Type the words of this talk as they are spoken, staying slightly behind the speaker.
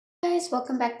Guys,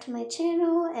 welcome back to my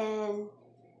channel, and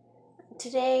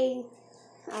today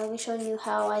I'll be showing you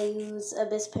how I use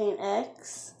Ibis Paint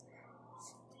X.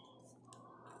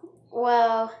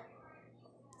 Well,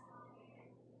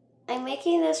 I'm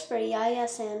making this for Yaya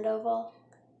Sandoval.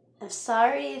 I'm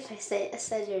sorry if I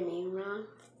said your name wrong.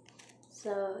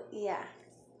 So yeah,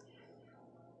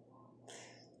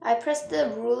 I pressed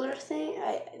the ruler thing.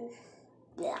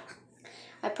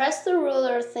 I pressed the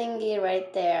ruler thingy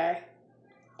right there.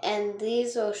 And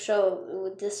these will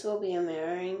show, this will be a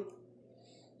mirroring.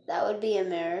 That would be a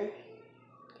mirror.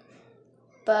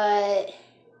 But,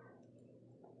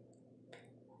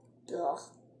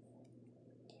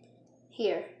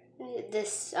 here,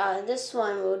 this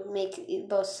one would make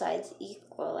both sides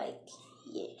equal, like,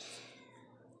 yeah.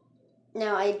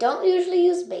 Now, I don't usually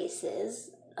use bases.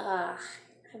 I'm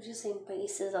using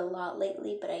bases a lot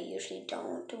lately, but I usually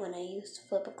don't when I use to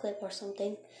flip a clip or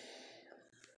something.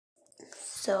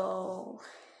 So,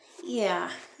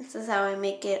 yeah, this is how I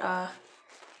make it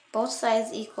both sides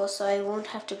equal, so I won't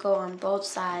have to go on both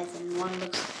sides and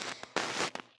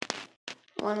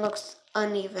one looks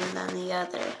uneven than the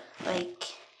other. Like,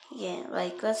 yeah,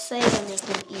 like let's say I'm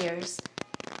making ears.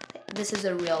 This is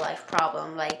a real life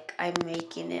problem. Like, I'm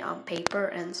making it on paper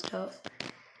and stuff.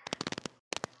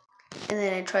 And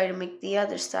then I try to make the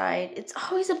other side. It's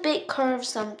always a bit curved or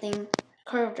something,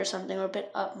 or a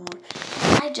bit up more.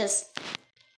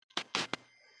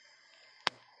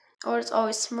 Or it's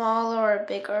always smaller or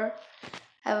bigger.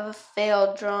 I have a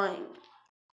failed drawing.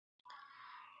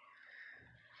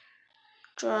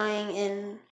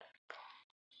 In.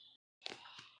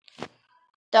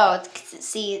 Oh,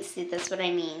 see, that's what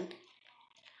I mean.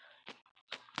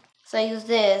 So I use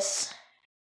this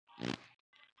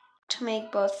to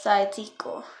make both sides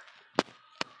equal.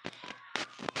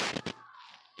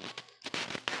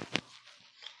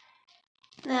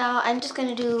 Now I'm just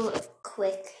gonna do a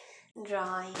quick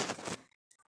drawing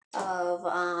of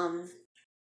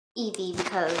Evie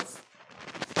because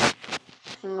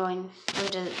I'm going to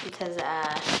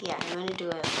do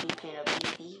a speed paint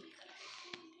of Evie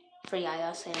for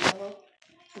Yaya Sandoval.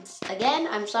 Again,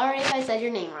 I'm sorry if I said your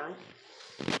name wrong.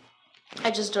 I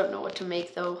just don't know what to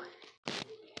make though.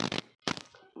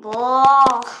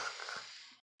 Whoa.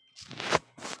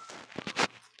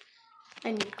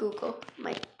 I need Google,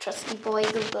 my trusty boy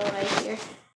Google right here.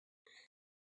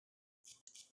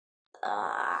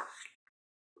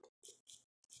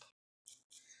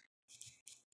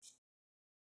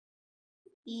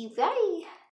 Evie.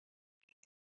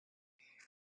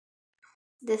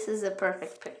 This is a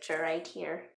perfect picture right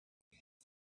here.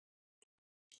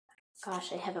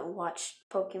 Gosh, I haven't watched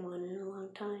Pokemon in a long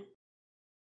time.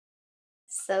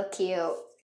 So cute.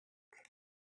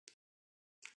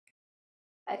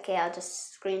 Okay, I'll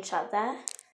just screenshot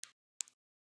that.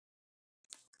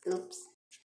 Oops.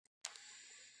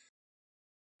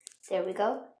 There we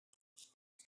go.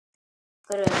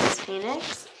 Go to Ibis Paint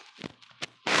X.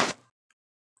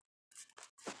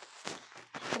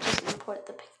 I'll just import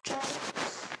the picture.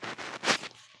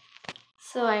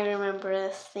 So I remember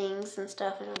things and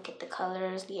stuff. I don't get the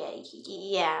colors.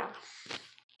 Yeah.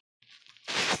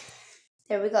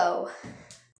 There we go.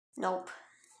 Nope.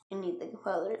 I need the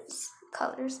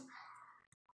colors.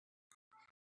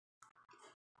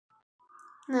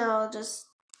 No, I'll just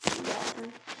do that.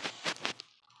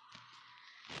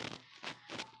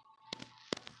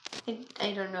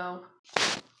 I don't know.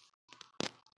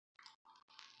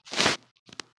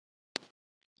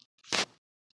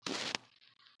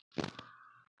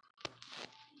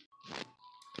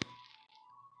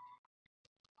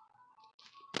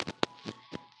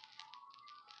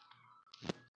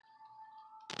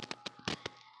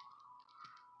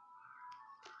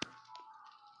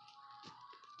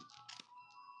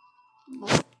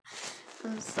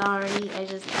 I'm sorry,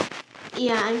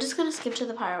 I'm just gonna skip to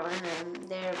the part where I'm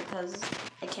there because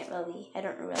I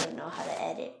don't really know how to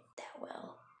edit that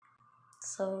well.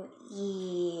 So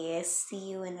yeah,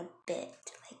 see you in a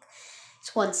bit. Like,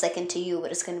 it's 1 second to you,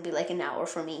 but it's gonna be like an hour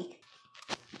for me.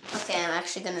 Okay, I'm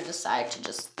actually gonna decide to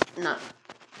just not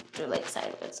do like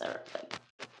sideways or like,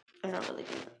 I'm not really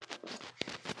gonna,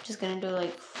 just gonna do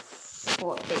like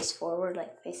face forward,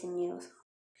 like facing you.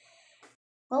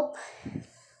 Well,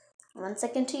 1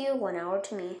 second to you, 1 hour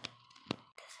to me.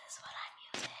 This is what I'm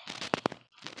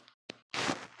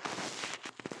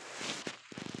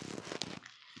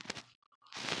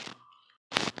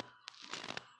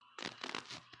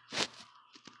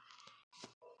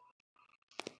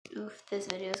using. Oof, this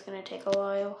video is gonna take a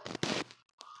while.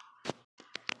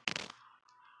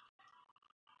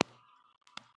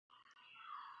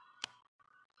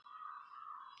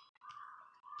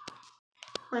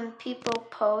 When people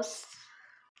post.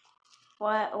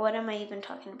 What am I even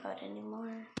talking about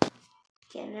anymore?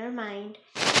 Okay, never mind.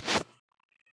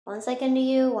 1 second to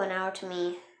you, 1 hour to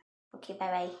me. Okay,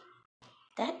 bye-bye.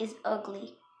 That is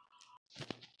ugly.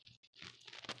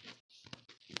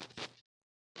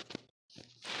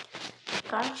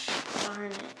 Gosh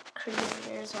darn it,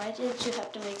 creators. Why did you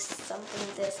have to make something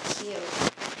this cute?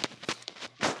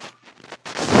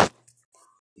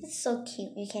 It's so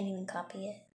cute, you can't even copy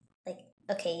it. Like,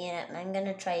 okay, yeah, I'm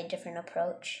gonna try a different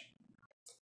approach.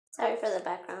 Sorry for the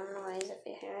background noise if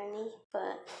you hear any,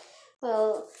 but,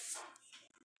 well,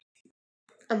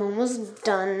 I'm almost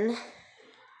done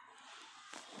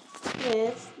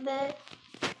with that.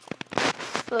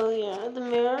 So yeah, the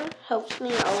mirror helps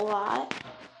me a lot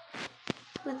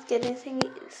with getting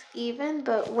things even,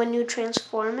 but when you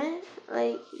transform it,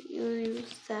 like, you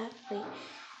use that, like,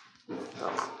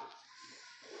 oh.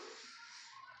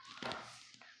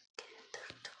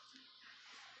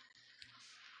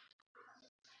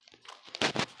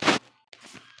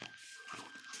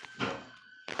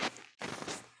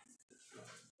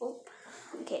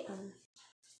 Okay,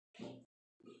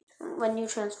 when you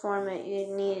transform it, you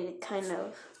need kind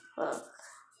of, well,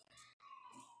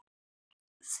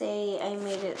 say I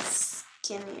made it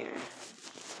skinnier.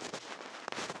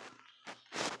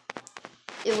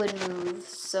 It would move,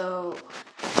 so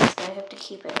I have to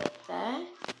keep it like that.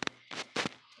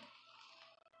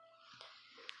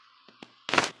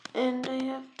 And I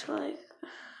have to, like,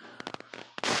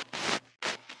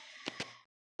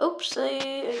 oops,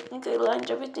 I think I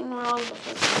lined everything wrong the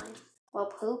first time.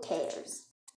 Well, who cares?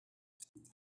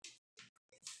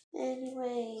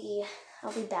 Anyway,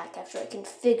 I'll be back after I can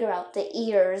figure out the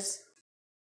ears.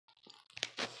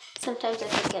 Sometimes I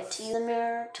forget to use the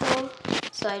mirror tool,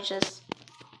 so I just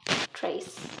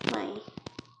trace my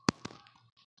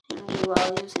thingy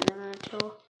while using the mirror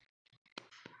tool.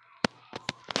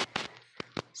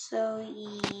 So,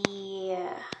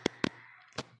 yeah.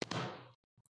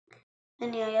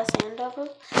 Any other Sandover?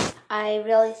 I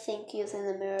really think using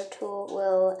the mirror tool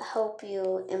will help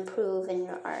you improve in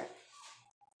your art.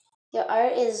 Your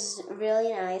art is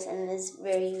really nice and is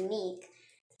very unique,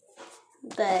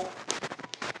 but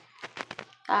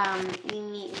you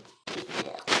need,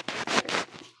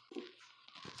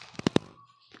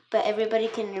 but everybody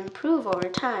can improve over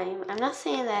time. I'm not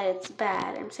saying that it's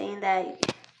bad. I'm saying that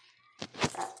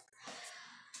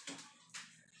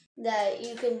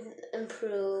you can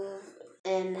improve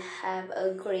and have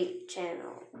a great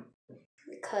channel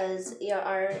because your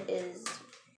art is,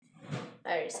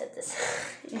 I already said this,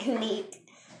 unique.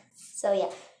 So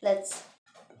yeah, let's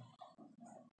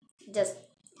just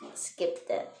skip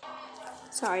that.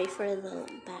 Sorry for the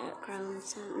background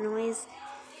sound noise,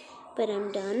 but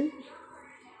I'm done.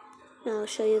 Now I'll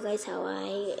show you guys how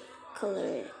I color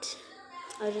it.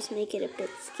 I'll just make it a bit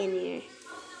skinnier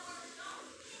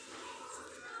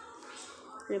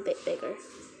and a bit bigger.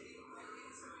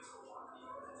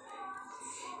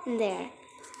 And there.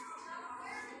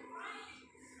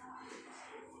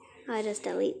 I'll just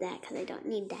delete that because I don't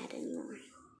need that anymore.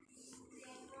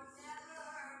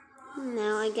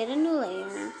 Now I get a new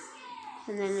layer,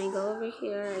 and then I go over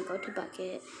here, I go to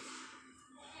bucket.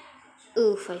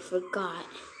 Oof, I forgot.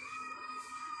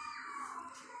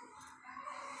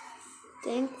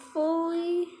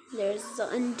 Thankfully, there's the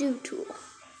undo tool.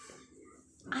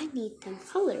 I need them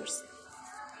colors.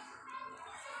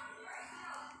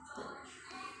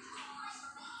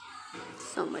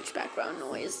 So much background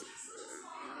noise.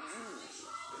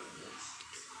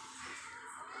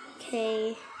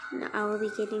 Okay, now I will be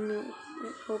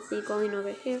hopefully going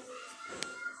over here.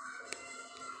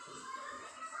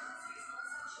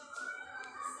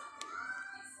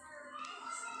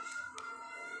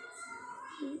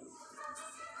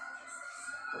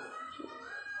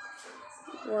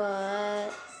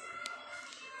 What?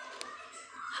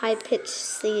 High-pitched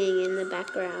singing in the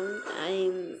background.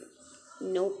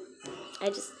 Nope.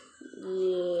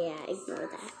 Yeah, ignore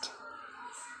that.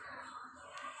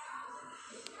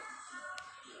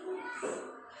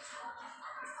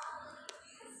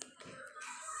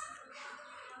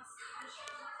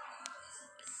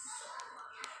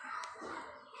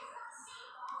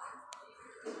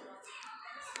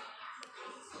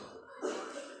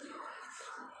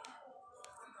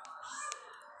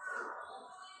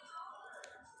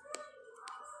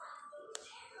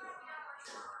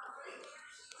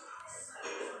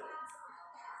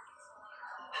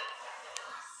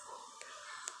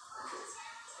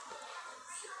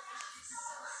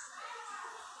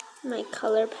 My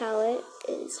color palette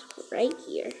is right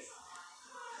here.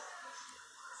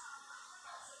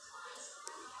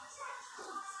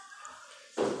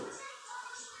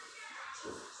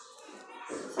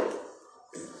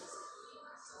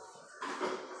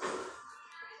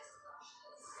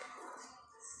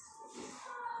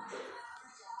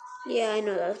 Yeah, I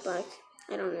know that's black.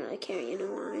 I don't really carry any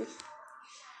line.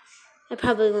 I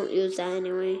probably won't use that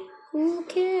anyway. Who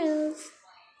cares?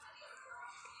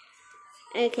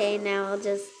 Okay, now I'll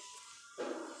just...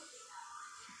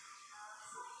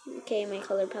 Okay, my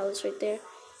color palette's right there.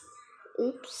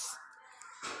 Oops.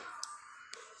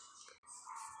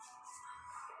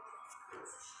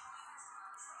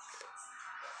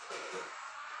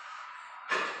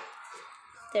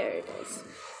 There it is.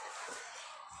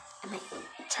 I might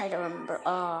try to remember.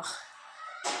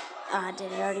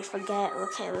 Did I already forget?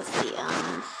 Okay, let's see.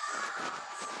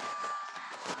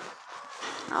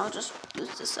 I'll just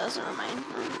use this as a reminder.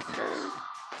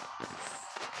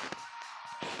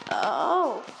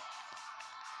 Oh.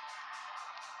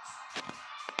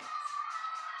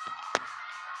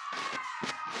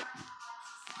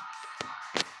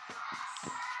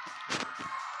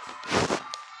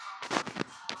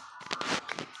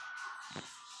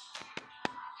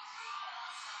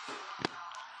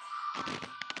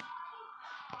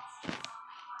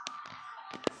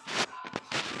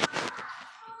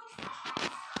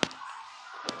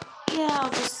 Yeah,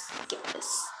 I'll just get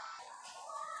this.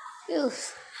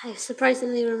 Oof, I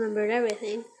surprisingly remembered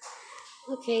everything.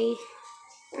 Okay,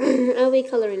 I'll be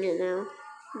coloring it now.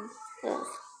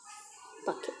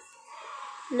 Bucket.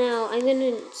 Now, I'm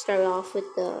gonna start off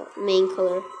with the main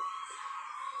color.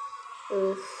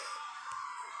 Oof.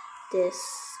 This.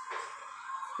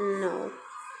 No.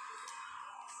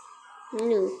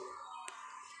 No.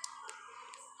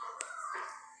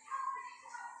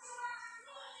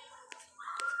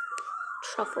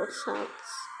 Truffle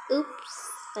shots. Oops,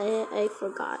 I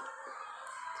forgot.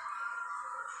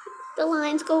 The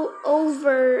lines go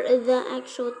over the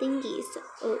actual thingies.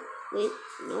 Oh, wait.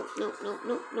 No.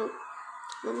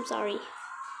 I'm sorry.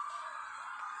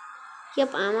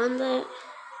 Yep, I'm on the...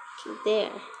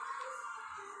 there.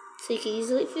 So you can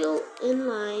easily fill in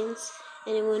lines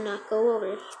and it will not go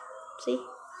over. See?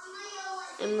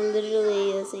 I'm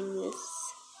literally using this.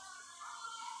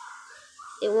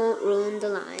 It won't ruin the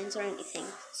lines or anything.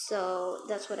 So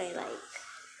that's what I like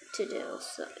to do.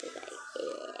 So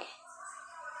yeah.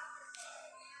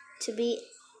 To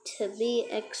be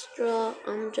extra,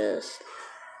 I'm just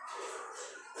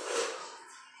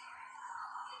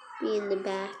be in the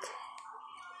back.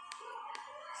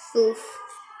 Floof.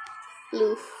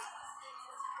 Loof.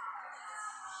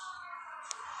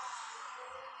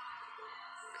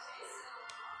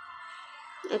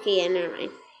 Okay, yeah, never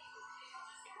mind.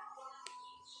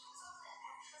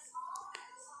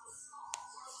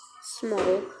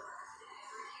 Small.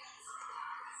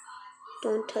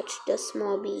 Don't touch the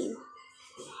small bean.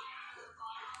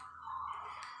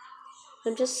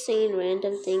 I'm just saying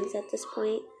random things at this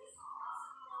point.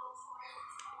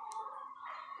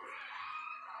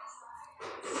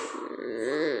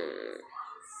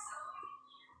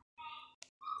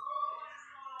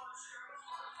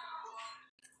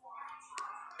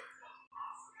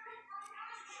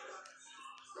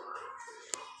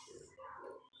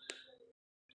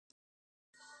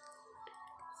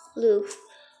 Loof.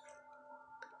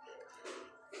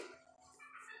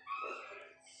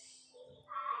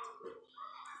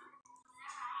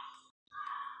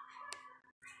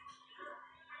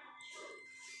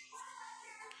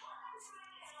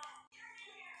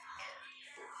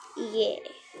 Yeah.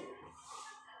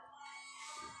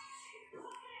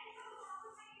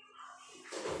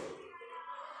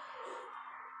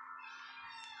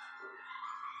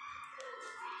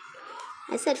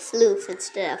 I said floof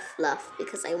instead of fluff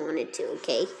because I wanted to,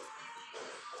 okay?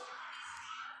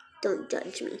 Don't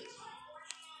judge me.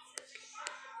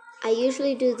 I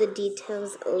usually do the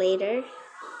details later.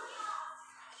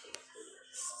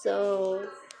 So,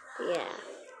 yeah.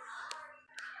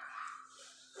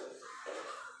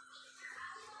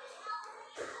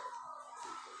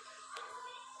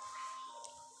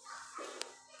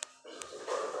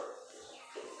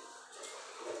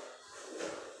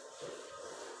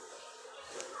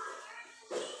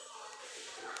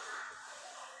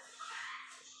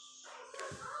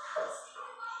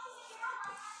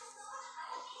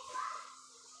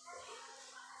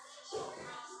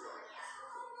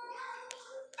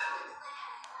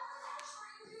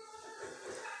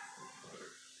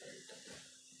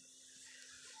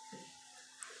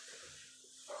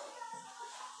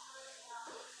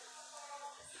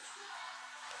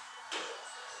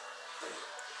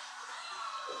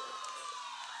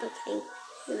 Okay,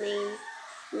 the main.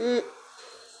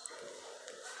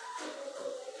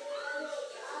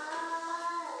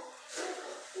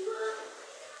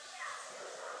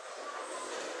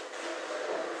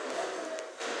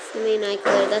 The main eye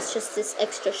color, that's just this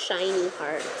extra shiny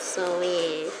part, so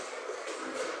yeah.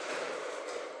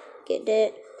 Get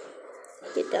it?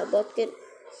 Get that bucket.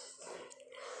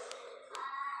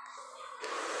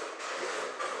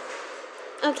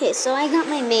 Okay, so I got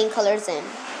my main colors in.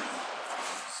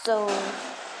 So,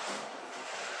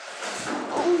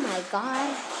 oh my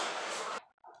god.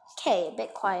 Okay, a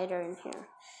bit quieter in here.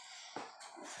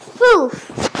 Whew.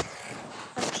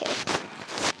 Okay.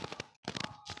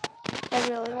 I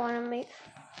really want to make...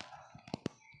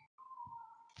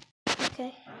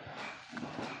 Okay.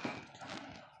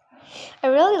 I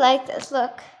really like this,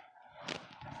 look.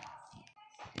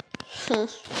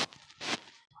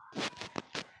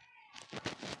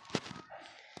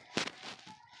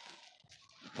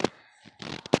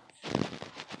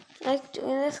 I like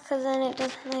doing this because then it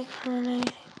doesn't like ruin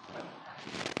anything.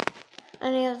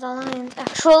 Any of the lines.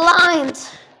 Actual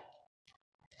lines!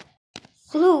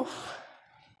 Floof.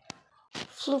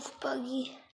 Floof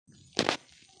buggy.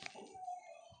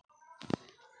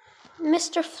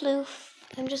 Mr. Floof.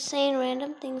 I'm just saying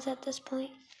random things at this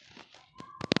point.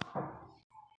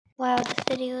 Wow, this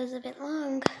video is a bit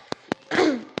long.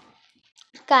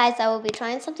 Guys, I will be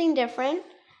trying something different.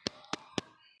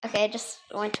 Okay, I just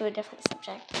went to a different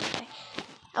subject. Okay.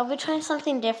 I'll be trying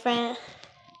something different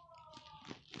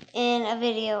in a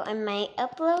video I might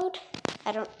upload.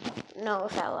 I don't know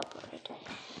if I'll upload it.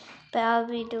 But I'll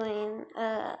be doing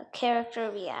character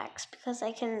reacts because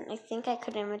I think I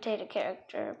could imitate a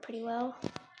character pretty well.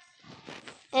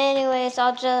 Anyways,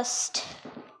 I'll just...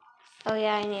 Oh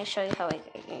yeah, I need to show you how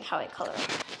I color.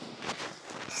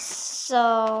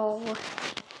 So,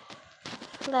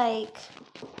 like,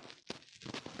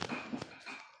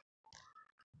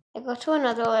 I go to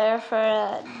another layer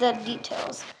for the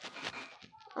details.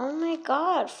 Oh my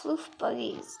god, floof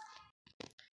buggies.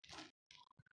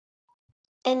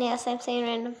 And yes, I'm saying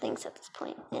random things at this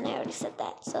point, and I already said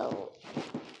that, so...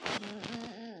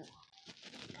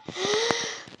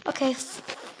 Okay,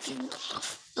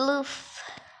 floof.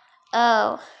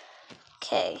 Oh,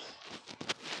 okay.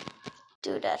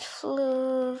 Do that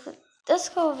floof. Let's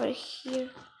go over here.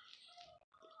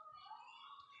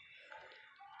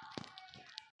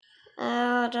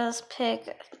 I'll just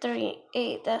pick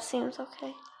 38. That seems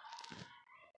okay.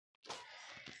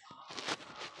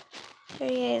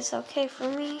 38 is okay for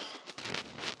me.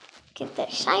 Get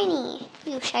that shiny.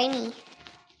 You shiny.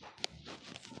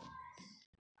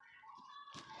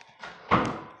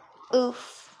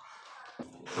 Oof.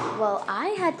 Well, I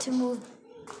had to move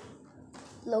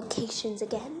locations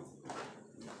again.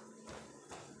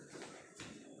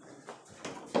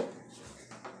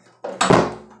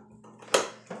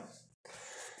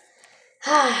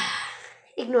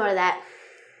 Ignore that.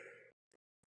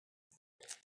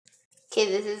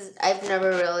 Okay, I've never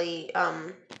really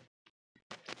done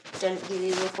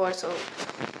Eevee before, so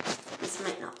this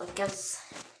might not look as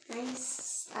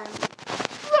nice. I'm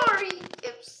sorry.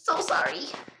 I'm so sorry.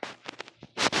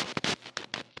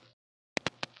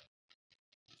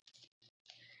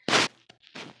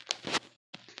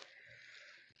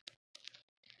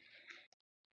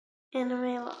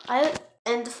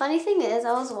 And the funny thing is,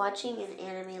 I was watching an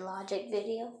anime logic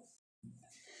video.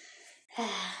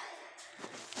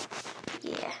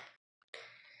 Yeah.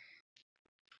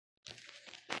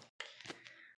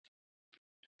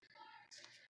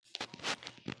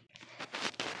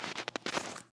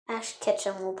 Ash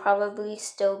Ketchum will probably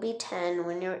still be 10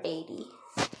 when you're 80.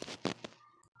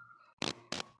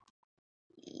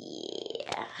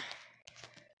 Yeah.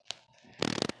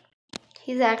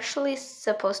 He's actually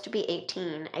supposed to be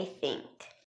 18, I think.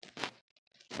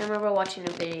 I remember watching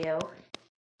a video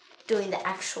doing the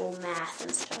actual math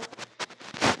and stuff.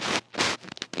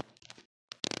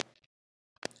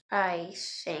 I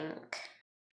think.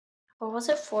 Or was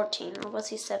it 14? Or was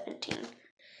he 17?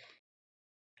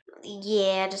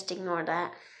 Yeah, just ignore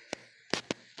that.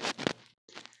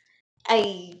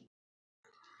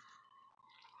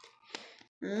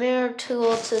 Mirror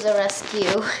tool to the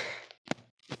rescue.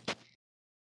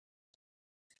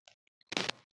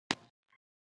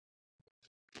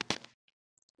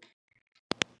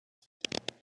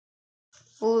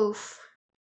 Oof.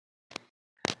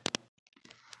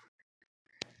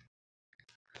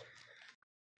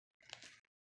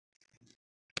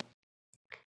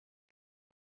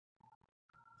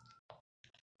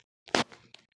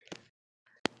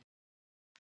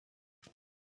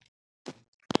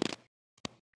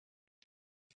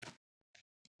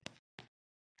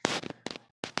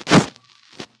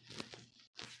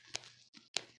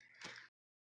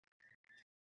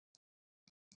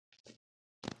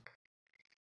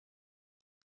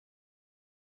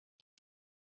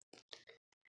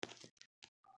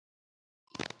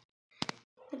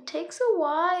 It takes a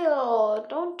while.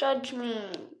 Don't judge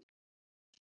me.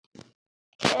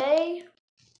 Okay?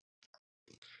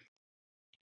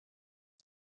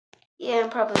 Yeah,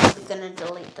 I'm probably gonna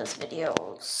delete this video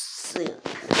soon.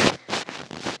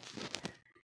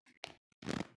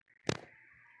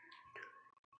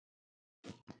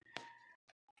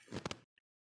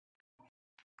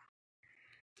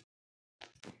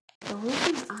 The only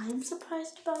thing I'm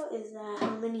surprised about is that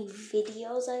how many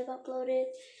videos I've uploaded.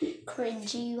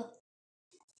 Cringy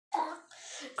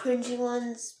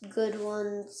ones, good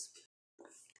ones,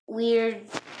 weird,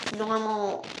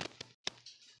 normal.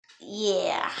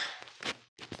 Yeah.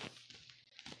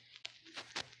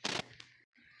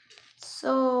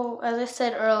 So, as I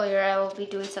said earlier, I will be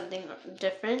doing something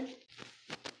different.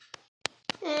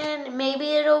 And maybe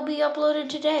it'll be uploaded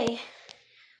today.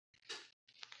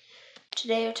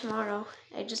 Today or tomorrow.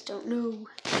 I just don't know.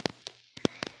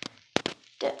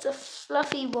 That's a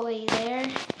fluffy boy there.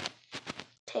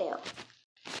 Tail.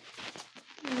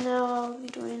 Now I'll be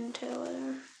doing tail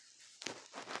there.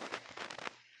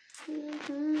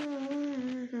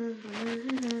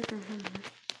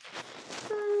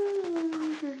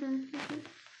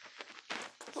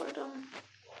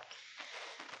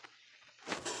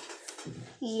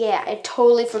 Yeah, I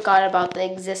totally forgot about the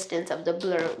existence of the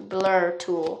blur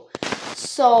tool.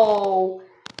 So,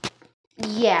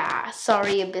 yeah,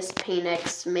 sorry Ibis Paint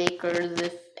X makers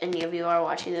if any of you are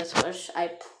watching this, which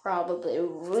I probably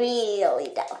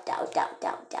really doubt.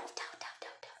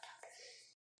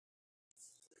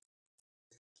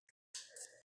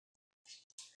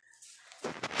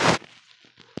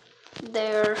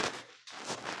 There.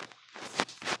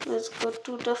 Let's go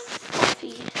to the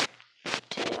fluffy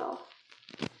tail.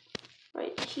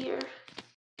 Right here.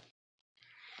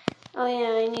 Oh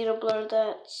yeah, I need to blur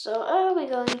that. So I'll be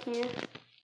going here.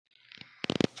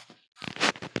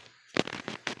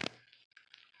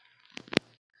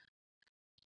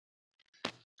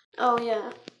 Oh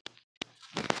yeah.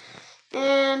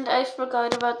 And I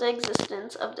forgot about the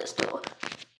existence of this tool.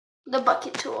 The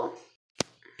bucket tool.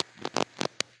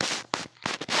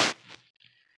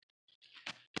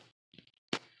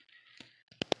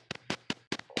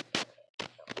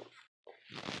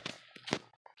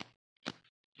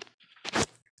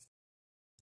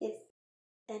 If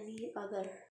any other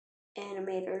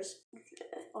animators,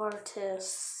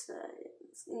 artists,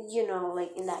 you know,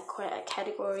 like in that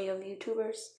category of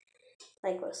YouTubers,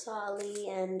 like Rosali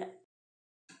and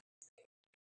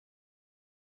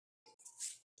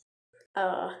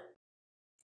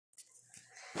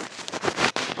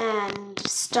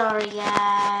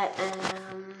Starryat,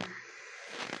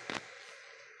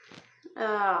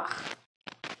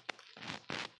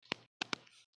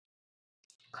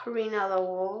 Karina the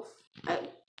Wolf.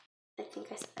 I think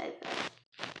I said that.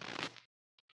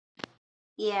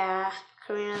 Yeah,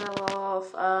 Karina the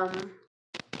Wolf.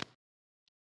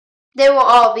 They will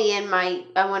all be in my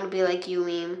I want to be like you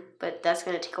meme, but that's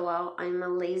gonna take a while. I'm a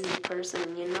lazy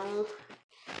person, you know.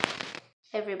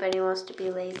 Everybody wants to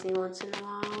be lazy once in a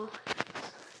while.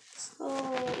 So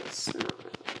it's not.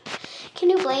 Can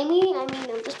you blame me? I mean,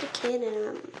 I'm just a kid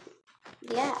and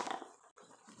yeah.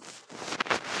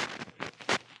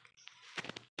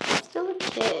 I'm still a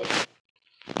kid.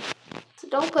 So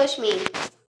don't push me.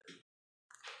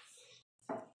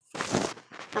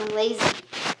 I'm lazy.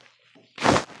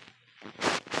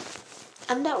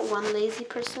 I'm that one lazy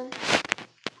person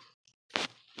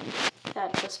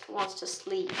that just wants to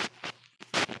sleep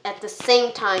at the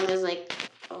same time as like,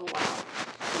 oh wow.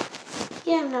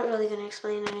 Yeah, I'm not really gonna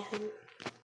explain anything.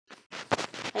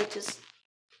 I just,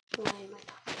 why am I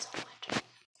talking so much?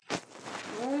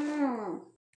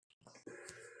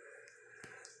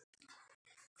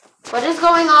 What is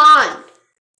going on?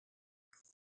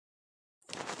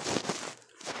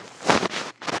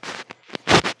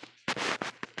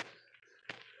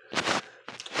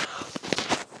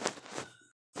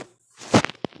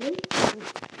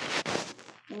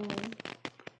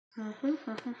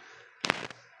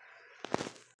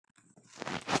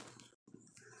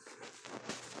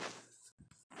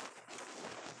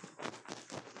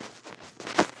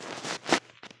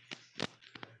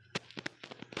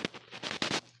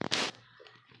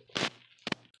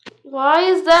 Why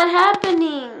is that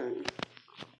happening?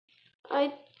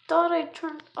 I thought I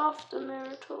turned off the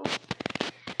mirror tool.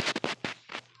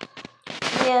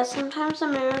 Yeah, sometimes the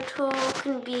mirror tool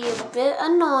can be a bit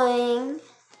annoying.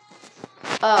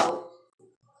 Oh.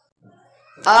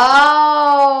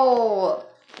 Oh!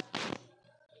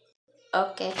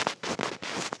 Okay.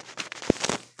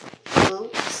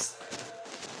 Oops.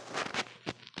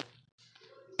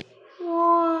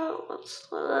 Well, it's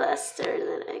lesser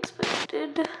than I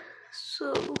expected.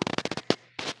 So.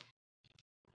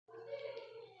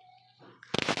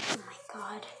 Oh my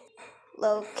god.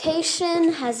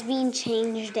 Location has been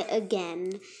changed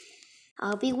again.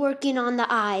 I'll be working on the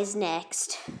eyes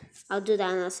next. I'll do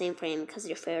that in the same frame because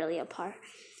they're fairly apart.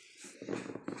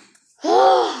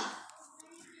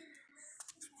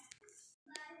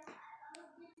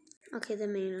 Okay, the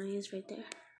main eye is right there.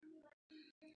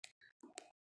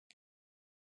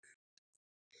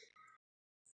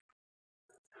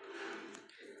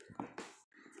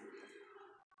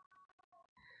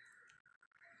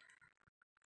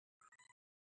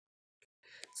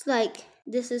 It's like,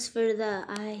 this is for the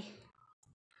eye.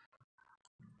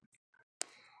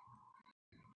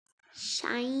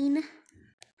 Shine.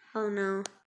 Oh no.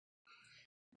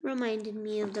 Reminded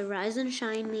me of the Rise and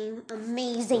Shine meme.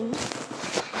 Amazing.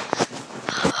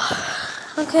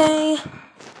 Okay.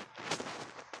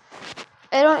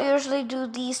 I don't usually do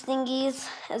these thingies,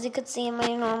 as you could see in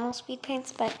my normal speed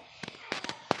paints, but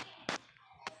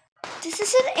this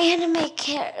is an anime-ish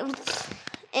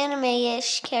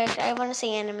character. I want to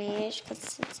say anime-ish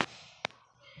because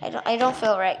I don't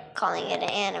feel right calling it an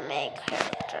anime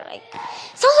character. Like,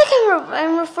 it's not like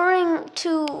I'm referring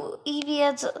to Evie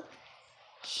as a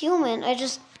human. I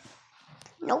just,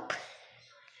 nope.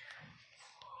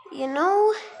 You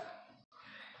know,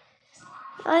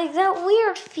 like that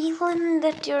weird feeling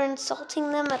that you're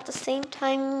insulting them at the same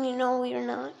time you know you're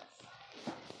not.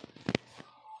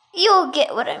 You'll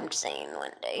get what I'm saying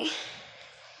one day.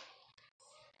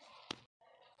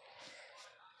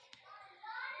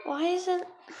 Why isn't...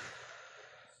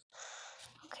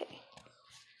 Okay.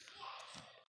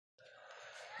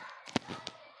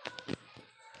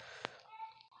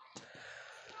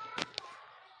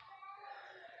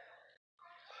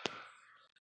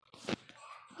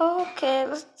 Okay,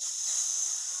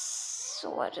 let's...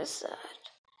 What is that?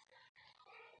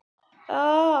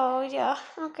 Oh, yeah,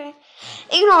 okay.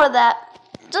 Ignore that.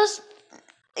 Just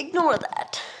ignore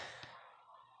that.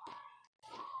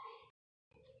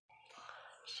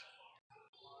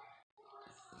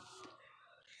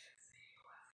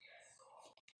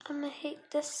 I'm gonna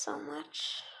hate this so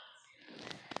much.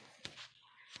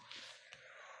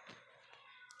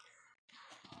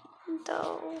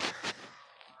 Though.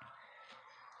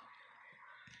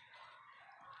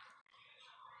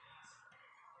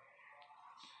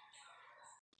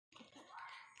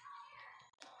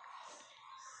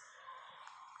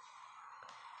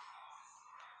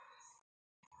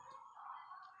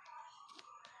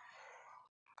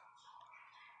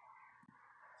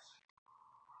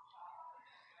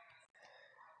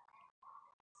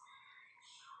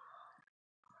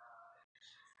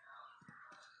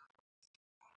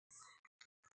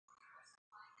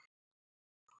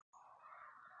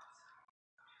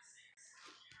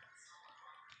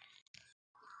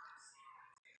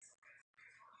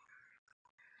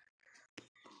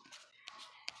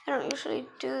 I don't usually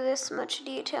do this much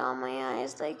detail on my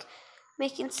eyes, like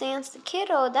making Sans the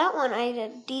kiddo. That one I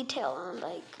did detail on,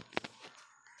 like,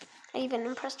 I even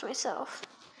impressed myself.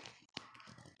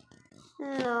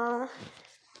 No.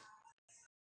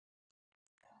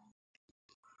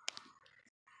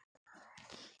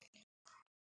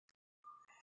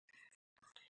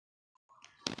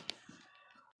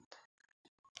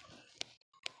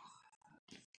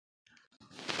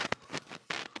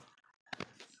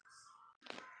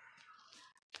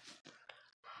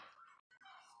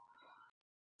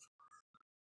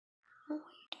 Oh,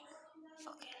 wait.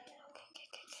 Okay.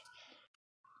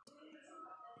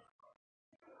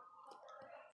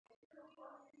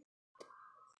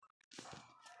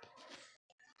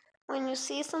 When you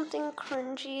see something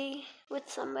cringy with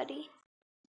somebody,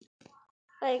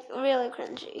 like really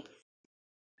cringy,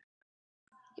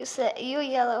 you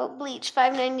yellow, bleach,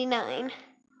 $5.99.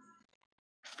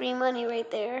 Free money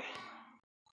right there.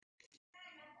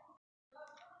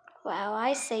 Wow,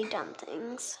 I say dumb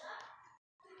things.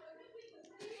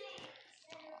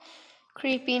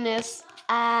 Creepiness.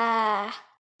 Ah.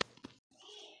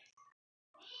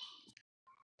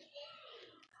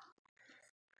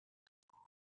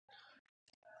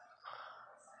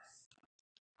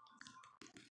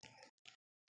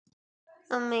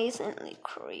 Amazingly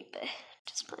creepy.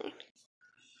 Just plain.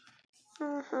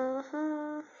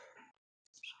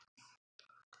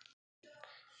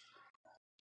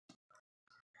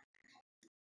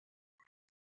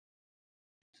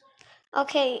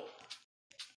 Okay,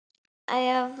 I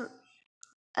have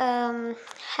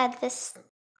had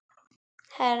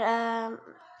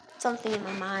something in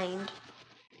my mind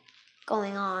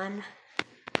going on.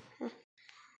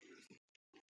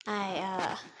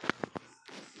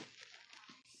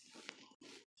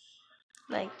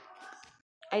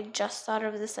 I just thought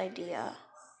of this idea.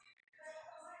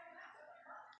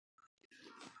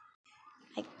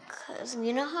 Like, 'cause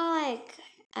you know how I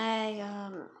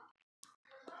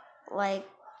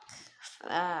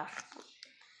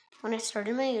when I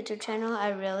started my YouTube channel, I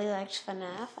really liked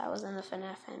FNAF. I was in the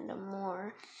FNAF fandom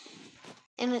more.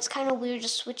 And it's kind of weird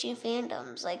just switching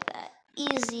fandoms like that.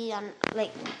 Easy on,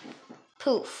 like,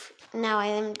 poof. Now I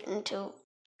am into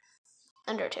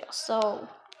Undertale. So,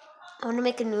 I want to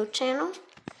make a new channel.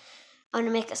 I want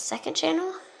to make a second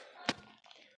channel.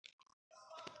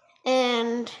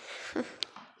 And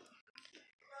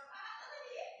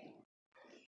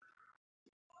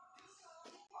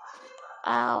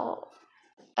I'll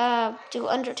do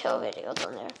Undertale videos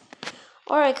on there.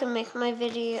 Or I could make my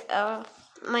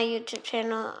my YouTube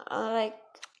channel like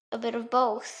a bit of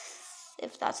both,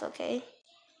 if that's okay.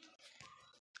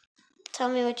 Tell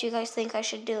me what you guys think I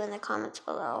should do in the comments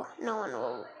below. No one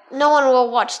will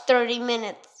watch 30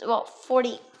 minutes. Well,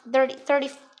 40,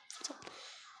 30.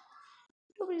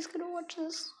 Nobody's gonna watch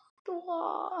this.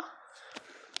 Blah.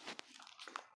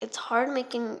 It's hard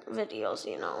making videos,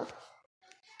 you know.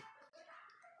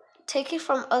 Take it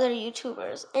from other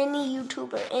YouTubers. Any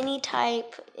YouTuber, any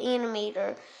type,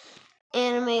 animator,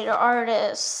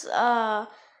 artist,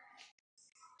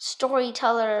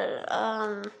 storyteller,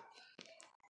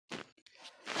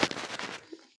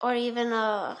 or even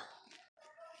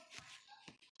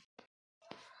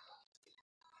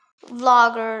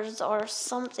vloggers or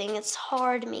something. It's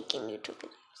hard making YouTube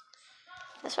videos,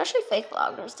 especially fake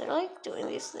vloggers. They're like doing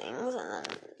these things and then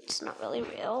it's not really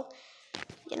real,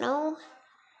 you know.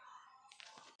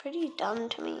 Pretty dumb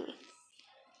to me.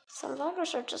 Some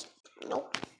vloggers are just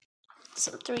nope.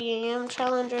 Some 3 a.m.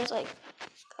 challengers like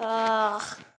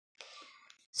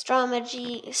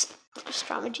Stramedy,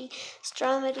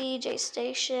 J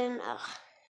Station.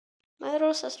 My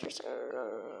little sisters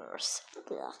are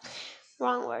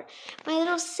wrong word. My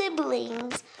little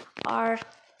siblings are.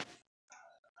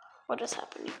 What is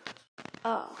happening?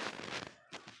 Oh,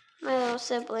 my little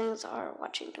siblings are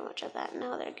watching too much of that.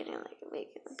 Now they're getting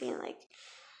being like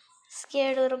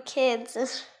scared little kids.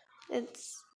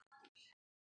 It's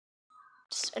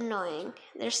just annoying.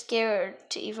 They're scared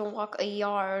to even walk a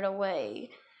yard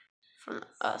away from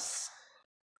us.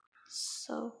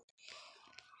 So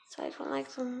I don't like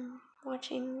them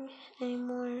watching any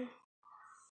more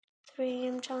 3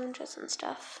 a.m. challenges and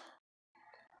stuff.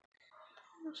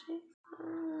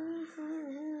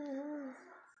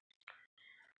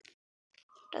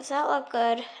 Does that look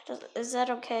good? Is that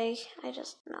okay? I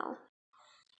just know.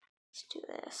 Let's do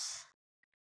this.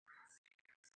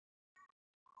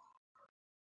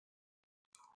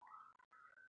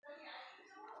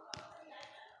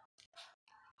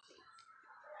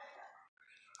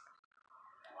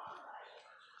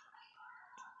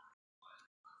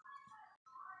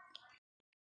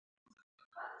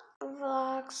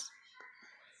 Vlogs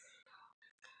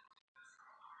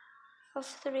of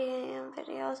 3 a.m.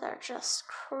 videos are just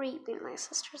creeping my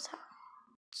sister's out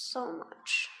so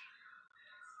much.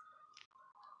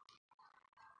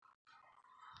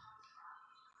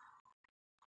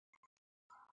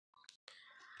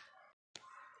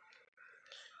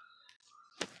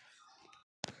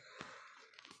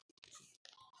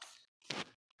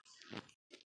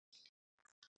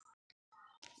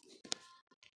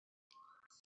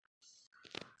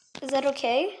 Is that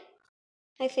okay?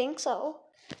 I think so.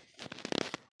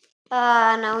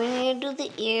 Now we need to do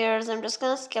the ears. I'm just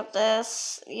gonna skip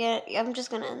this. Yeah, I'm just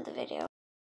gonna end the video.